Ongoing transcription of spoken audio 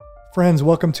Friends,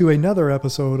 welcome to another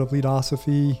episode of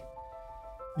Leadosophy.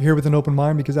 You're here with an open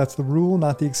mind because that's the rule,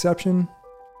 not the exception.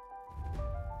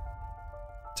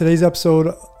 Today's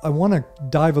episode, I want to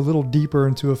dive a little deeper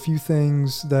into a few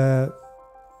things that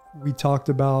we talked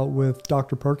about with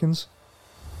Dr. Perkins,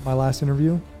 my last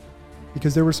interview,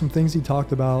 because there were some things he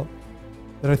talked about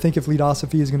that I think if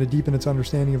Leadosophy is going to deepen its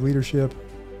understanding of leadership,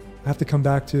 I have to come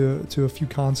back to a few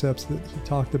concepts that he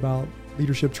talked about,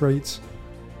 leadership traits,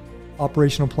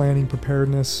 operational planning,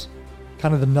 preparedness,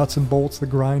 kind of the nuts and bolts, the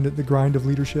grind of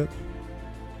leadership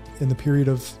in the period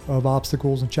of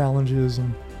obstacles and challenges.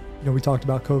 And, you know, we talked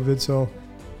about COVID. So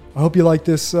I hope you like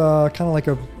this, kind of like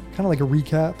a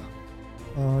recap.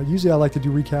 Usually I like to do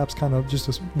recaps kind of just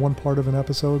as one part of an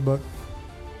episode, but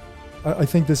I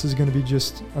think this is going to be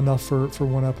just enough for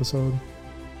one episode.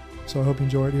 So I hope you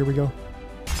enjoy it. Here we go.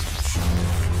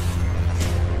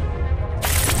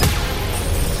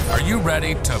 Are you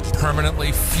ready to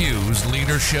permanently fuse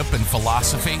leadership and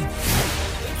philosophy?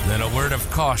 Then a word of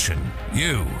caution.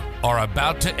 You are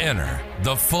about to enter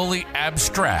the fully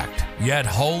abstract yet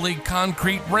wholly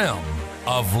concrete realm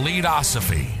of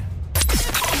Leadosophy.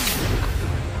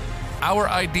 Our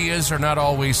ideas are not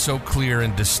always so clear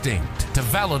and distinct. To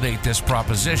validate this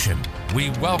proposition, we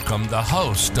welcome the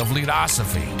host of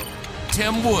Leadosophy,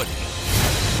 Tim Woody.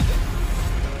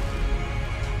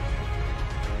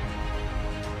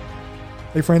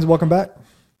 Hey friends, welcome back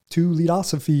to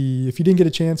Leadosophy. If you didn't get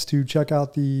a chance to check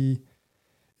out the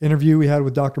interview we had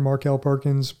with Dr. Markel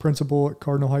Perkins, principal at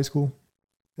Cardinal High School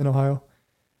in Ohio,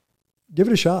 give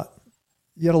it a shot.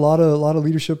 You had a lot of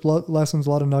leadership lessons, a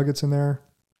lot of nuggets in there.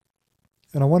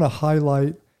 And I want to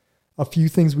highlight a few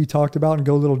things we talked about and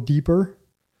go a little deeper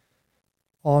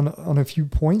on a few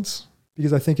points,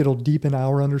 because I think it'll deepen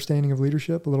our understanding of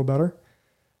leadership a little better.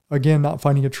 Again, not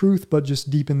finding a truth, but just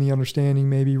deepen the understanding,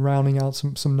 maybe rounding out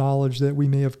some knowledge that we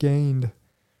may have gained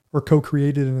or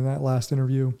co-created in that last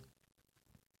interview.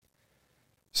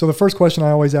 So the first question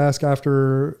I always ask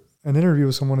after an interview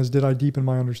with someone is, did I deepen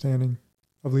my understanding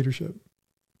of leadership?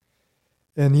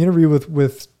 And the interview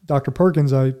with Dr.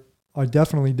 Perkins, I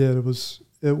definitely did. It was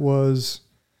pretty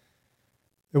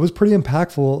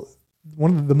impactful.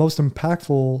 One of the most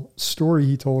impactful story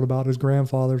he told about his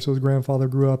grandfather. So his grandfather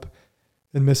grew up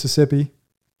in Mississippi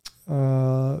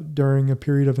during a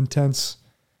period of intense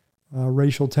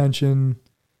racial tension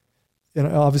and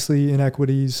obviously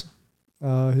inequities.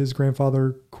 His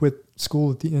grandfather quit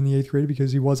school in the 8th grade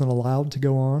because he wasn't allowed to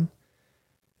go on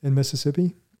in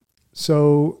Mississippi.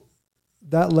 So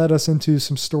that led us into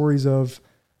some stories of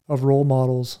role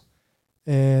models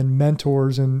and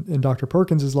mentors in Dr.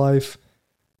 Perkins' life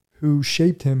who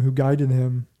shaped him, who guided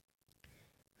him,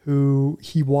 who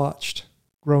he watched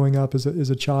growing up as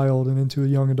a child and into a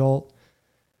young adult,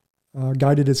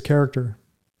 guided his character.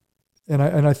 And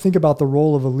I think about the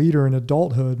role of a leader in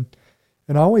adulthood,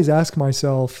 and I always ask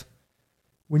myself,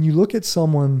 when you look at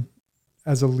someone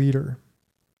as a leader,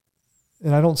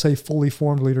 and I don't say fully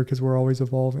formed leader because we're always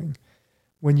evolving,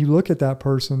 when you look at that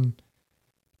person,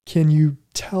 can you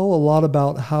tell a lot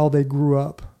about how they grew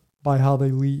up by how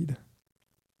they lead?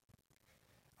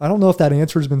 I don't know if that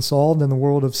answer has been solved in the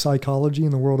world of psychology,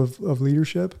 in the world of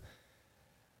leadership.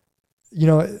 You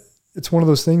know, it's one of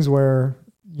those things where,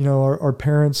 you know, our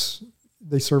parents,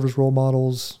 they serve as role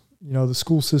models. You know, the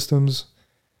school systems,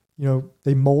 you know,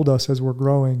 they mold us as we're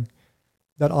growing.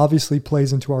 That obviously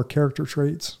plays into our character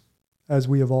traits as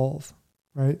we evolve,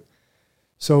 right?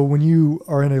 So when you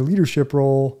are in a leadership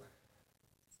role,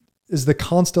 is the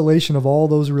constellation of all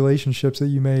those relationships that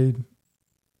you made,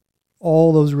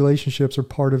 all those relationships are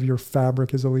part of your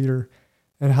fabric as a leader.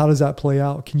 And how does that play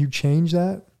out? Can you change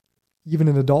that? Even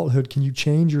in adulthood, can you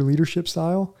change your leadership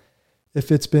style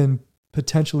if it's been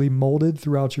potentially molded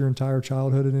throughout your entire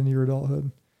childhood and into your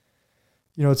adulthood?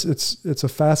 You know, it's a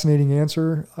fascinating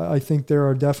answer. I think there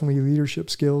are definitely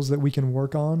leadership skills that we can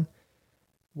work on.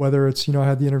 Whether it's, you know, I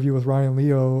had the interview with Ryan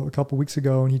Leo a couple weeks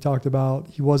ago, and he talked about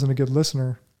he wasn't a good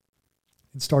listener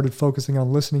and started focusing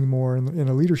on listening more in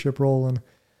a leadership role and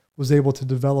was able to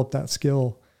develop that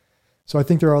skill. So I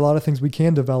think there are a lot of things we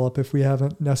can develop if we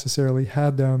haven't necessarily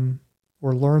had them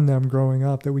or learned them growing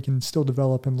up that we can still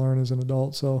develop and learn as an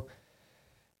adult. So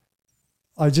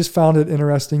I just found it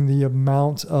interesting the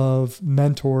amount of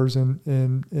mentors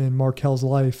in Markel's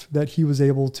life that he was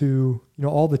able to, you know,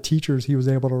 all the teachers he was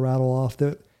able to rattle off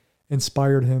that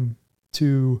inspired him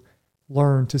to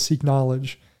learn, to seek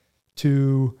knowledge,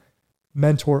 to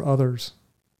mentor others,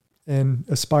 and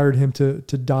aspired him to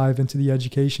dive into the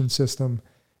education system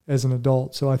as an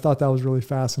adult. So I thought that was really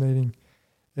fascinating.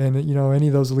 And, you know, any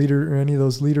of those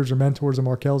leaders or mentors of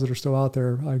Markel's that are still out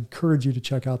there, I encourage you to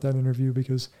check out that interview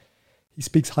because He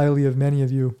speaks highly of many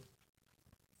of you.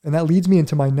 And that leads me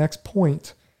into my next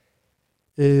point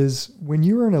is when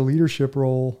you're in a leadership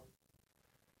role,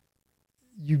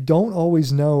 you don't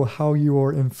always know how you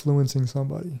are influencing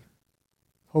somebody,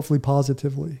 hopefully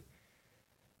positively.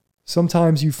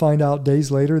 Sometimes you find out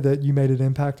days later that you made an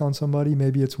impact on somebody.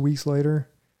 Maybe it's weeks later.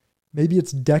 Maybe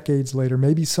it's decades later.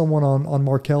 Maybe someone on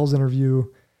Markel's interview,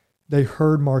 they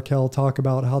heard Markel talk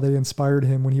about how they inspired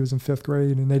him when he was in 5th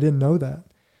grade and they didn't know that.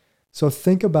 So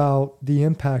think about the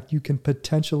impact you can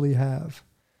potentially have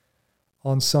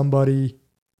on somebody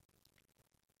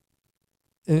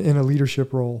in a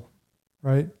leadership role,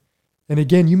 right? And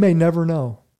again, you may never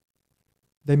know.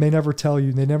 They may never tell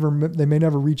you. They may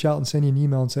never reach out and send you an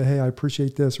email and say, hey, I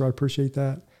appreciate this or I appreciate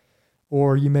that.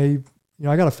 Or you may,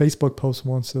 I got a Facebook post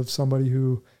once of somebody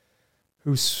who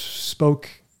spoke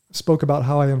about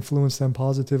how I influenced them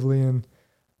positively, and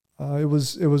it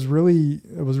was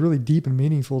really deep and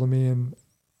meaningful to me. And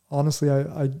honestly,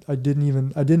 I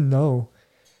didn't know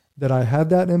that I had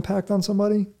that impact on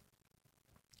somebody,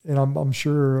 and I'm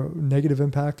sure negative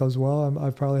impact as well.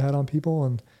 I've probably had on people,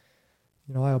 and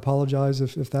I apologize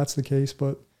if that's the case.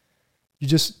 But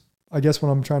I guess what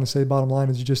I'm trying to say, bottom line,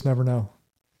 is you just never know.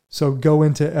 So go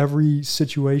into every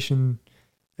situation,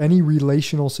 any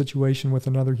relational situation with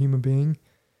another human being,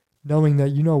 knowing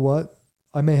that, you know what,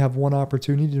 I may have one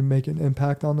opportunity to make an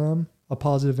impact on them, a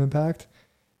positive impact.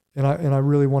 And I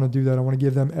really want to do that. I want to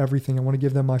give them everything. I want to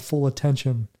give them my full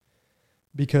attention,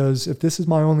 because if this is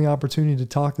my only opportunity to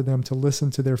talk to them, to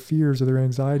listen to their fears or their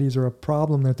anxieties or a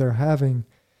problem that they're having,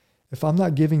 if I'm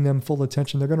not giving them full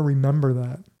attention, they're going to remember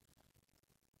that.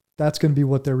 That's going to be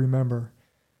what they remember.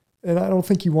 And I don't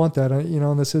think you want that.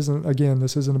 And this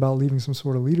isn't about leaving some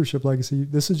sort of leadership legacy.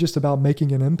 This is just about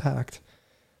making an impact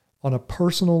on a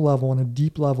personal level, on a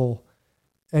deep level,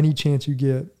 any chance you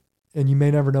get. And you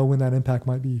may never know when that impact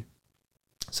might be.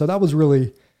 So that was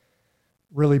really,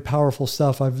 really powerful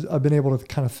stuff. I've been able to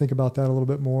kind of think about that a little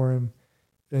bit more,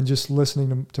 and just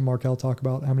listening to Markel talk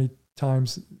about how many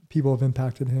times people have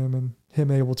impacted him, and him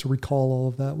able to recall all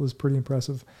of that was pretty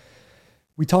impressive.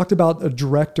 We talked about a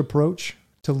direct approach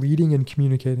to leading and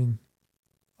communicating.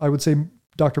 I would say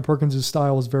Dr. Perkins'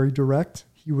 style is very direct.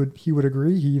 He would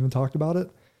agree. He even talked about it.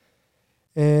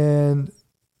 And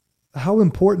how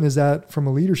important is that from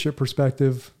a leadership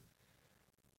perspective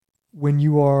when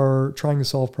you are trying to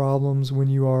solve problems, when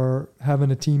you are having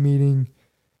a team meeting?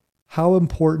 How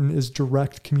important is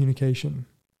direct communication?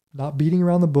 Not beating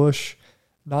around the bush,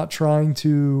 not trying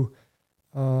to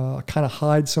kind of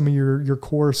hide some of your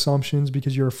core assumptions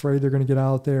because you're afraid they're going to get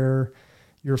out there.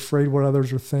 You're afraid what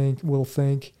others will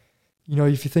think.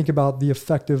 If you think about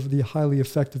the highly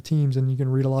effective teams, and you can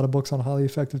read a lot of books on highly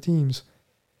effective teams,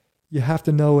 you have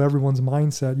to know everyone's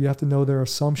mindset. You have to know their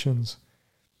assumptions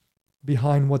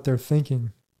behind what they're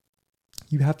thinking.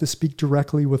 You have to speak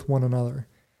directly with one another,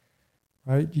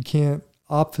 right? You can't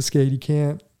obfuscate. You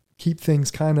can't keep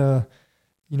things kind of,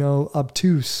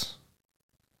 obtuse,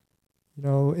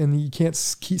 and you can't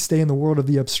stay in the world of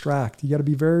the abstract. You got to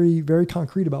be very, very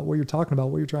concrete about what you're talking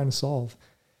about, what you're trying to solve.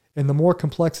 And the more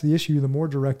complex the issue, the more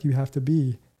direct you have to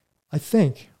be. I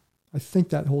think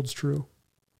that holds true.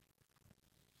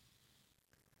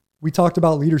 We talked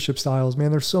about leadership styles.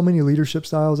 Man, there's so many leadership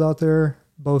styles out there,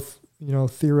 both,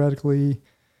 theoretically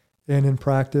and in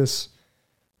practice.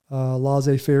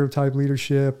 Laissez-faire type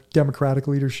leadership, democratic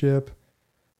leadership.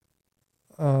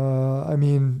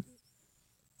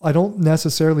 I don't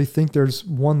necessarily think there's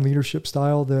one leadership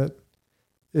style that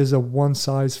is a one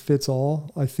size fits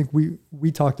all. I think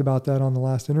we talked about that on the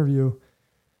last interview.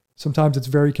 Sometimes it's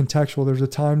very contextual. There's a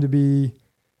time to be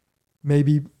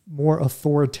maybe more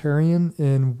authoritarian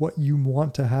in what you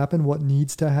want to happen, what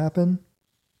needs to happen.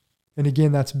 And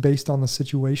again, that's based on the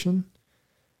situation.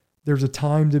 There's a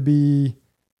time to be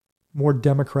more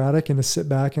democratic and to sit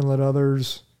back and let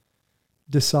others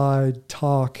decide,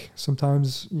 talk.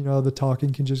 Sometimes, the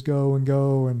talking can just go,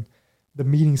 and the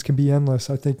meetings can be endless.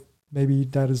 I think maybe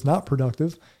that is not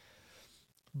productive.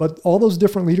 But all those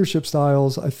different leadership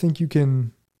styles, I think you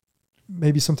can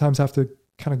maybe sometimes have to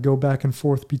kind of go back and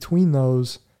forth between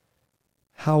those.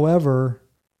 However,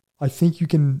 I think you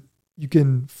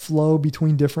can flow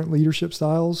between different leadership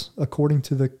styles according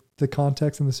to the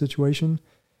context and the situation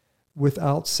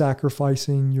without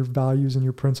sacrificing your values and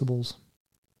your principles.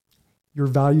 Your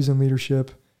values and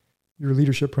leadership, your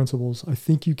leadership principles. I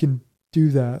think you can do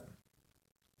that.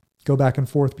 Go back and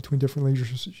forth between different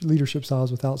leadership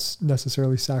styles without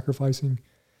necessarily sacrificing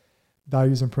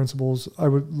values and principles. I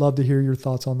would love to hear your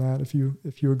thoughts on that if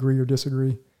you agree or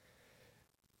disagree.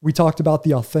 We talked about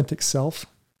the authentic self.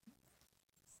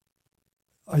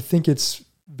 I think it's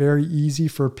very easy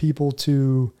for people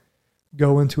to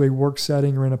go into a work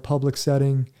setting or in a public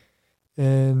setting,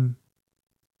 and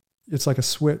it's like a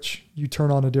switch. You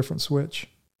turn on a different switch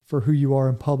for who you are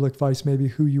in public, vice maybe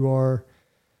who you are,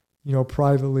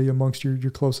 privately amongst your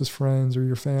closest friends or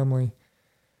your family.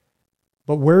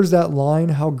 But where's that line?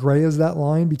 How gray is that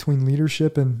line between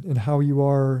leadership and how you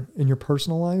are in your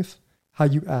personal life? How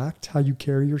you act, how you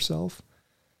carry yourself,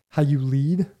 how you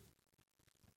lead?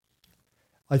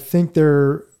 I think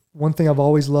one thing I've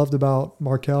always loved about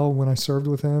Markel when I served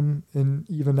with him, and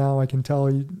even now I can tell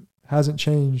he hasn't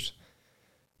changed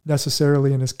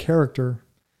necessarily in his character.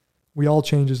 We all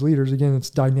change as leaders. Again, it's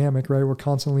dynamic, right? We're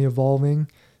constantly evolving.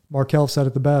 Markel said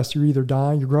it the best. You're either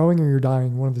you're growing or you're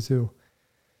dying, one of the two.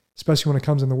 Especially when it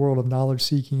comes in the world of knowledge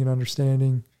seeking and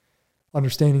understanding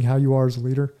how you are as a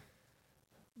leader.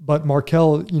 But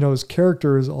Markel, his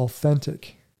character is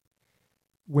authentic.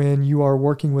 When you are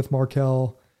working with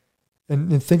Markel,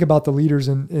 and think about the leaders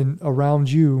in around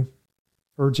you,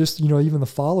 or just, even the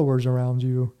followers around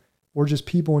you, or just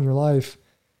people in your life,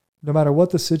 no matter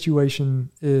what the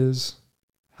situation is,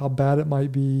 how bad it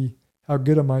might be, how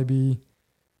good it might be,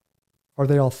 are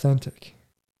they authentic?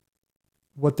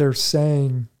 What they're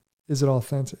saying, is it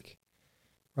authentic?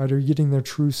 Right? Are you getting their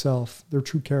true self, their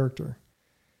true character?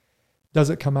 Does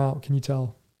it come out? Can you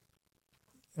tell?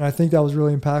 And I think that was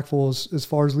really impactful as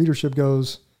far as leadership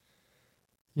goes.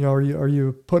 Are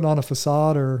you putting on a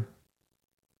facade, or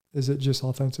is it just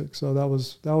authentic? So that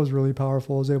was really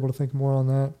powerful. I was able to think more on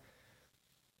that.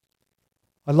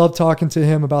 I love talking to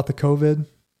him about the COVID,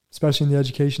 especially in the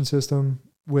education system,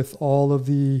 with all of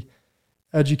the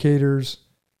educators,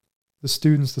 the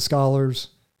students, the scholars,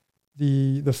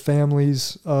 the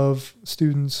families of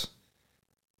students,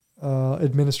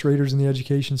 administrators in the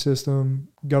education system,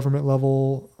 government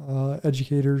level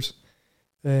educators,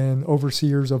 and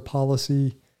overseers of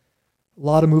policy. A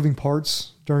lot of moving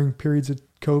parts during periods of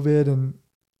COVID, and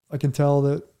I can tell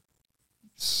that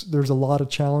there's a lot of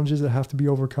challenges that have to be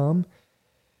overcome.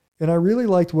 And I really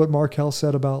liked what Markel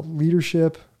said about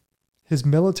leadership, his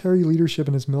military leadership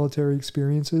and his military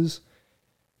experiences,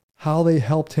 how they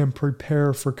helped him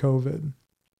prepare for COVID.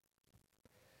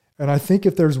 And I think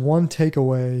if there's one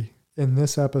takeaway in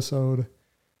this episode,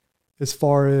 as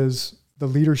far as the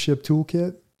leadership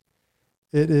toolkit,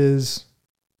 it is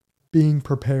being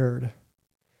prepared.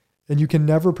 And you can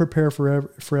never prepare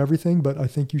for everything, but I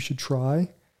think you should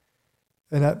try.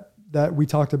 And that we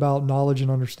talked about knowledge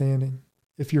and understanding.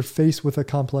 If you're faced with a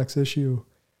complex issue,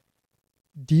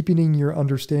 deepening your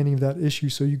understanding of that issue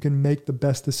so you can make the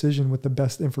best decision with the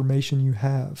best information you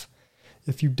have.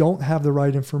 If you don't have the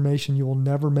right information, you will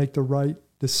never make the right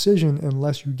decision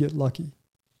unless you get lucky.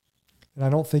 And I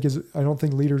don't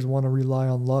think leaders want to rely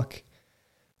on luck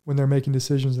when they're making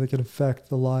decisions that can affect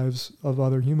the lives of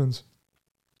other humans.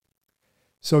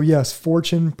 So yes,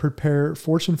 fortune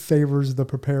favors the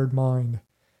prepared mind.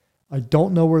 I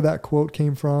don't know where that quote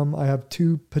came from. I have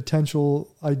two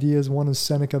potential ideas. One is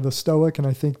Seneca the Stoic, and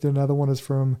I think another one is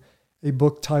from a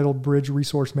book titled Bridge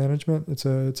Resource Management. It's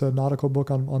a nautical book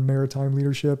on maritime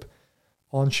leadership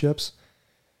on ships.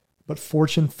 But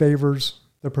fortune favors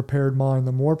the prepared mind.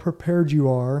 The more prepared you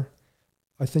are,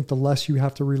 I think the less you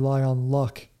have to rely on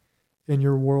luck in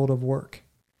your world of work.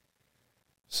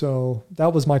 So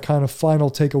that was my kind of final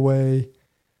takeaway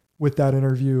with that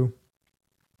interview.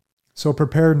 So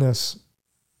preparedness,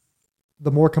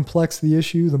 the more complex the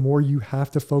issue, the more you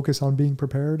have to focus on being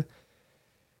prepared.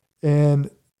 And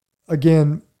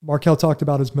again, Markel talked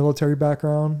about his military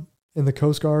background in the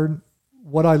Coast Guard.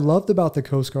 What I loved about the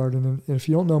Coast Guard, and if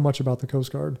you don't know much about the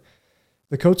Coast Guard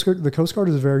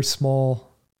is a very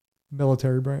small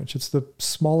military branch. It's the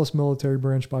smallest military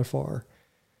branch by far.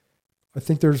 I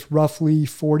think there's roughly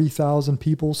 40,000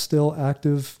 people still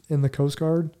active in the Coast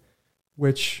Guard,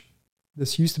 which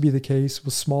this used to be the case,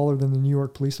 was smaller than the New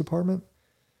York Police Department.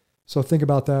 So think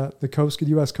about that. The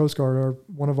U.S. Coast Guard are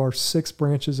one of our 6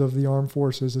 branches of the armed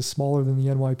forces, is smaller than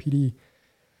the NYPD.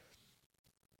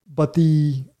 But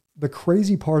the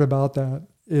crazy part about that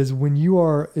is when you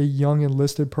are a young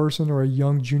enlisted person or a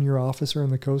young junior officer in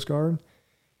the Coast Guard,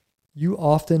 you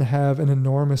often have an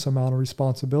enormous amount of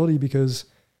responsibility because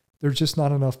there's just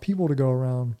not enough people to go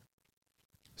around.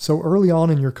 So early on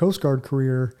in your Coast Guard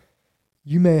career,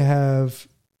 you may have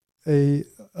an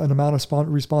amount of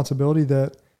responsibility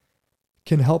that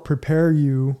can help prepare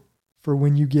you for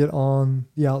when you get on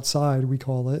the outside, we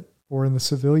call it, or in the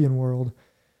civilian world,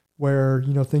 where,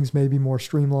 things may be more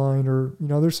streamlined or,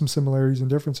 there's some similarities and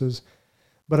differences.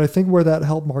 But I think where that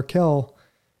helped Markel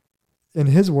in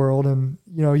his world, and,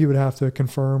 you would have to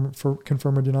confirm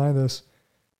or deny this,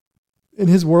 in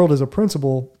his world as a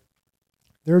principal,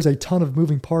 there's a ton of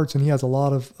moving parts, and he has a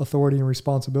lot of authority and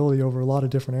responsibility over a lot of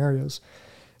different areas.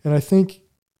 And I think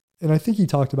he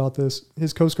talked about this,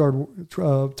 his Coast Guard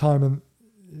time and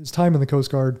his time in the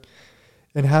Coast Guard,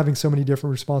 and having so many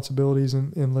different responsibilities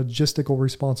and logistical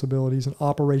responsibilities and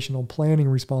operational planning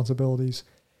responsibilities,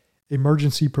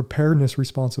 emergency preparedness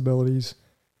responsibilities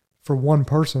for one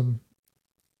person,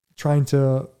 trying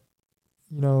to,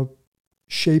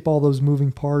 shape all those moving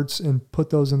parts and put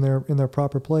those in their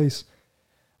proper place.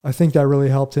 I think that really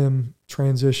helped him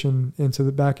transition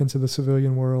back into the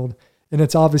civilian world. And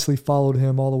it's obviously followed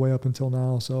him all the way up until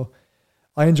now. So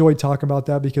I enjoyed talking about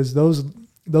that because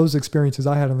those experiences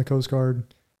I had in the Coast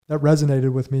Guard, that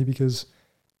resonated with me, because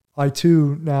I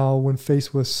too now, when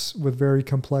faced with very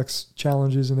complex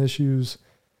challenges and issues,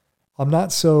 I'm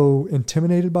not so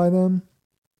intimidated by them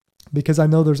because I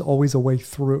know there's always a way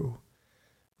through,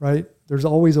 right? There's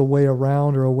always a way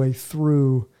around or a way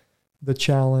through the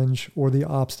challenge or the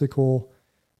obstacle.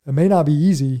 It may not be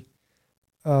easy.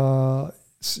 You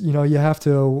have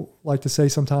to, like to say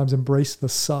sometimes, embrace the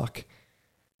suck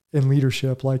in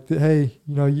leadership. Like, hey,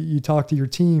 you talk to your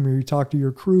team, or you talk to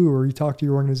your crew, or you talk to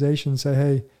your organization and say,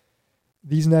 hey,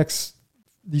 these next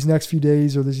few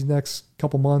days, or these next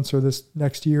couple months, or this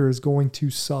next year is going to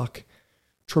suck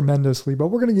tremendously, but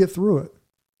we're going to get through it.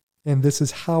 And this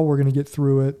is how we're going to get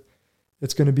through it.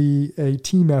 It's going to be a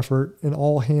team effort, an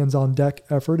all hands on deck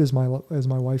effort, as my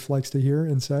wife likes to hear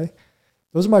and say.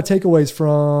 Those are my takeaways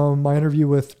from my interview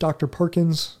with Dr.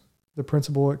 Perkins, the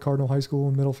principal at Cardinal High School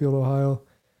in Middlefield, Ohio.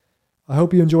 I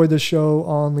hope you enjoyed this show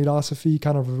on Leadosophy,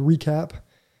 kind of a recap.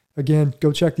 Again,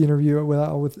 go check the interview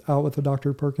out with the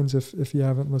Dr. Perkins if you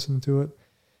haven't listened to it.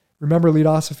 Remember,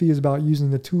 Leadosophy is about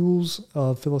using the tools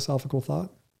of philosophical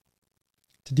thought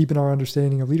to deepen our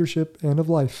understanding of leadership and of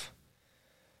life.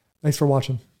 Thanks for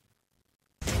watching.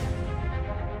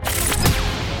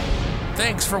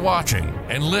 Thanks for watching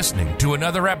and listening to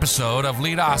another episode of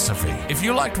Leadosophy. If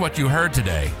you liked what you heard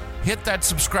today, hit that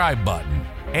subscribe button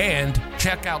and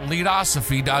check out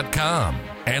Leadosophy.com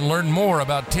and learn more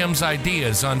about Tim's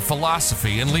ideas on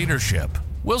philosophy and leadership.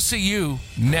 We'll see you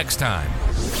next time.